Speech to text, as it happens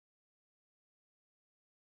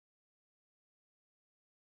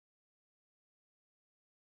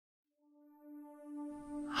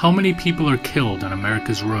How many people are killed on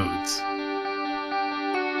America's roads?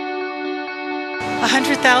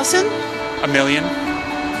 100,000? A million?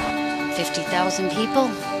 50,000 people.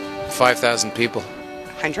 5,000 people.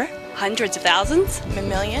 100? Hundreds of thousands? A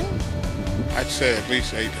million? I'd say at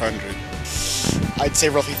least 800. I'd say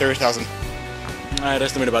roughly 30,000. I'd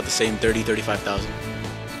estimate about the same, 35,000.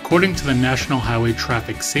 According to the National Highway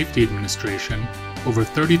Traffic Safety Administration, over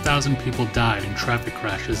 30,000 people died in traffic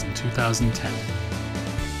crashes in 2010.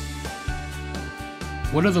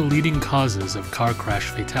 What are the leading causes of car crash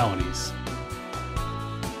fatalities?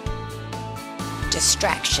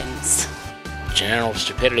 Distractions. General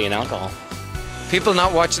stupidity and alcohol. People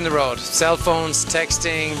not watching the road. Cell phones,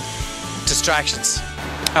 texting, distractions.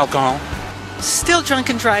 Alcohol. Still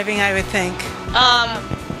drunken driving, I would think.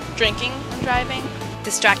 Drinking and driving.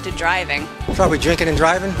 Distracted driving. Probably drinking and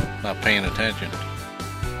driving. Not paying attention.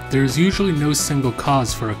 There is usually no single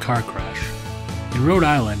cause for a car crash. In Rhode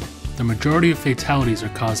Island, the majority of fatalities are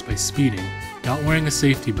caused by speeding, not wearing a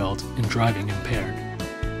safety belt, and driving impaired.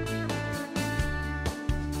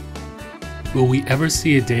 Will we ever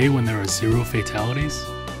see a day when there are 0 fatalities?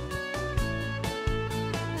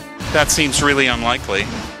 That seems really unlikely.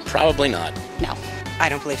 Probably not. No. I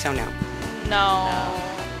don't believe so, no. No.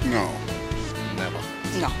 No. Never.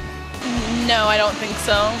 No. No, I don't think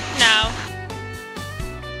so. No.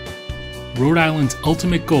 Rhode Island's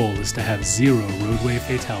ultimate goal is to have 0 roadway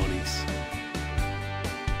fatalities.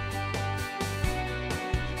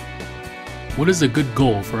 What is a good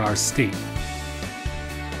goal for our state?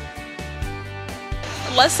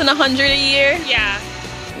 Less than 100 a year? Yeah.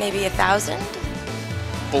 Maybe 1,000?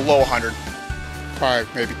 Below 100.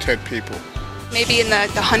 5, maybe 10 people. Maybe in the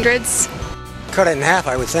hundreds? Cut it in half,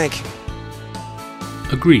 I would think.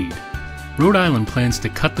 Agreed. Rhode Island plans to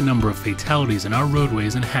cut the number of fatalities in our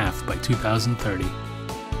roadways in half by 2030.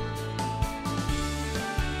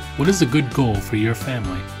 What is a good goal for your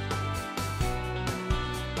family?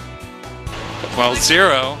 Well,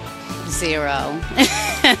 0. 0.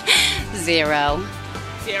 0.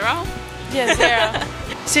 0? Yeah,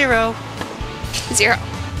 0. 0. 0.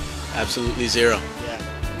 Absolutely 0.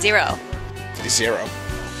 0. 0.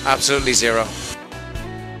 Absolutely 0.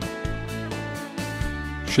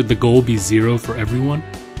 Should the goal be 0 for everyone?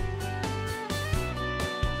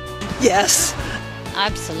 Yes.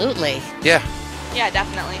 Absolutely. Yeah. Yeah,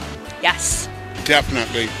 definitely. Yes.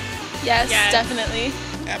 Definitely. Yes, definitely.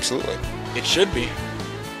 Absolutely. It should be.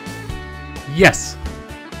 Yes.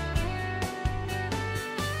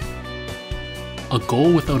 A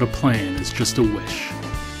goal without a plan is just a wish.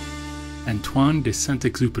 Antoine de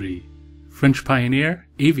Saint-Exupéry, French pioneer,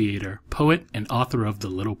 aviator, poet, and author of The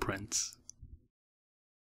Little Prince.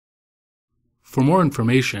 For more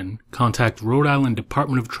information, contact Rhode Island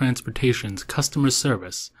Department of Transportation's customer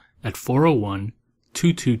service at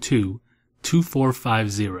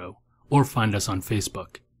 401-222-2450 or find us on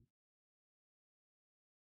Facebook.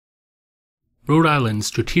 Rhode Island's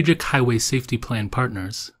Strategic Highway Safety Plan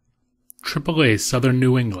partners: AAA Southern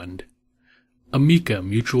New England, Amica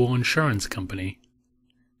Mutual Insurance Company,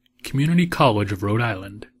 Community College of Rhode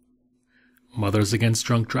Island, Mothers Against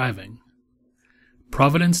Drunk Driving,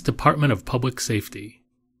 Providence Department of Public Safety,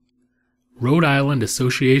 Rhode Island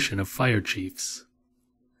Association of Fire Chiefs,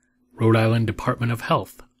 Rhode Island Department of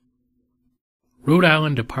Health, Rhode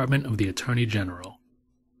Island Department of the Attorney General,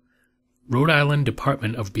 Rhode Island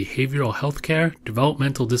Department of Behavioral Healthcare,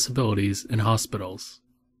 Developmental Disabilities, and Hospitals,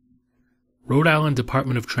 Rhode Island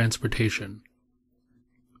Department of Transportation,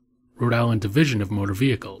 Rhode Island Division of Motor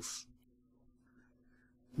Vehicles,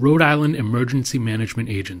 Rhode Island Emergency Management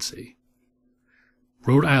Agency,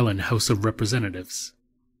 Rhode Island House of Representatives,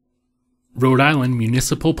 Rhode Island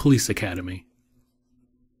Municipal Police Academy,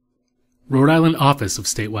 Rhode Island Office of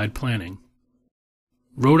Statewide Planning,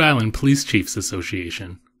 Rhode Island Police Chiefs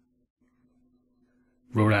Association,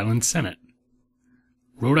 Rhode Island Senate,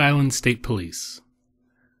 Rhode Island State Police,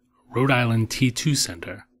 Rhode Island T2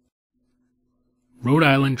 Center, Rhode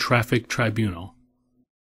Island Traffic Tribunal,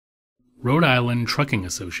 Rhode Island Trucking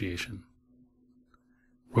Association,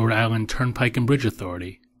 Rhode Island Turnpike and Bridge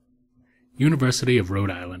Authority, University of Rhode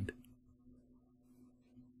Island.